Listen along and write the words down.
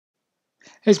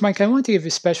Hey, Mike, I want to give you a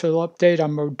special update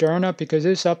on Moderna because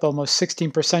it's up almost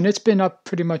 16%. It's been up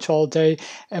pretty much all day.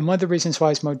 And one of the reasons why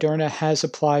is Moderna has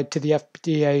applied to the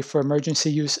FDA for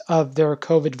emergency use of their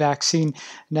COVID vaccine.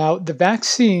 Now, the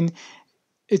vaccine,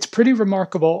 it's pretty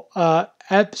remarkable.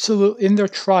 In their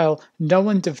trial, no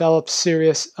one developed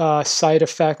serious side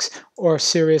effects or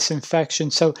serious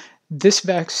infection. So this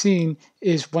vaccine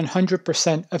is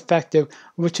 100% effective,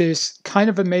 which is kind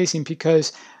of amazing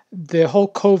because the whole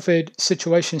COVID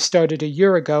situation started a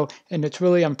year ago, and it's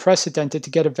really unprecedented to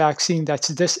get a vaccine that's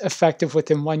this effective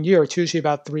within 1 year. It's usually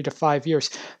about 3 to 5 years.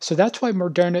 So that's why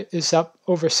Moderna is up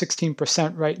over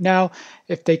 16% right now.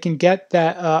 If they can get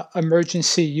that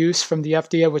emergency use from the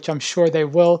FDA, which I'm sure they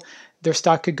will, their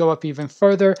stock could go up even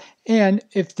further. And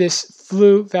if this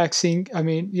flu vaccine,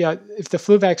 if the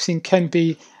flu vaccine can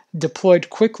be deployed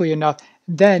quickly enough,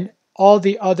 then all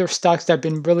the other stocks that have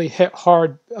been really hit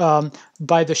hard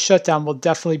by the shutdown will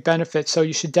definitely benefit. So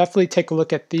you should definitely take a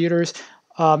look at theaters.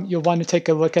 You'll want to take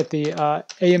a look at the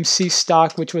AMC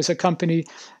stock, which was a company,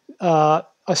 a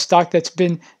stock that's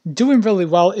been doing really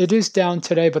well. It is down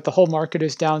today, but the whole market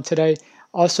is down today.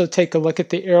 Also take a look at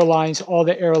the airlines, all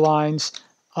the airlines.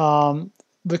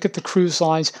 Look at the cruise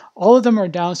lines. All of them are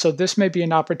down, so this may be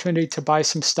an opportunity to buy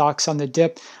some stocks on the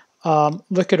dip.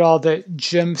 Look at all the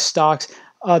gym stocks.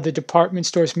 The department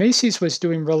stores. Macy's was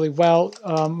doing really well.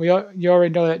 You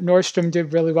already know that Nordstrom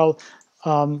did really well.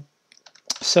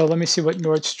 So let me see what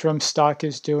Nordstrom stock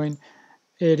is doing.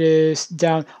 It is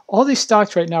down. All these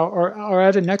stocks right now are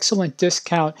at an excellent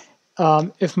discount.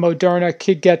 If Moderna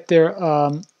could get their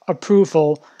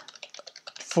approval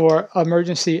for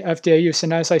emergency FDA use,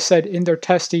 and as I said, in their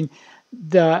testing,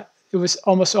 it was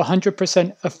almost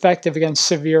 100% effective against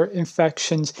severe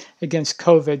infections against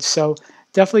COVID. So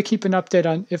definitely keep an update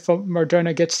on if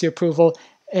Moderna gets the approval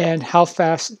and how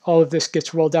fast all of this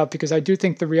gets rolled out, because I do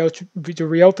think the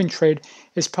reopen trade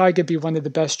is probably going to be one of the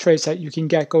best trades that you can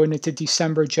get going into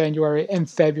December, January, and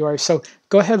February. So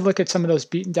go ahead and look at some of those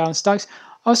beaten down stocks.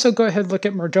 Also, go ahead and look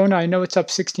at Moderna. I know it's up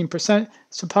 16%.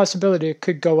 It's a possibility it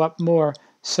could go up more.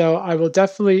 So I will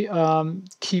definitely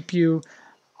keep you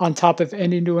on top of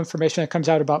any new information that comes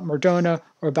out about Moderna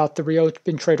or about the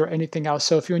reopen trade or anything else.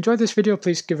 So if you enjoyed this video,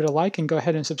 please give it a like and go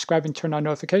ahead and subscribe and turn on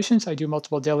notifications. I do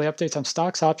multiple daily updates on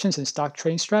stocks, options, and stock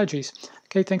trading strategies.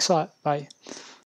 Okay, thanks a lot. Bye.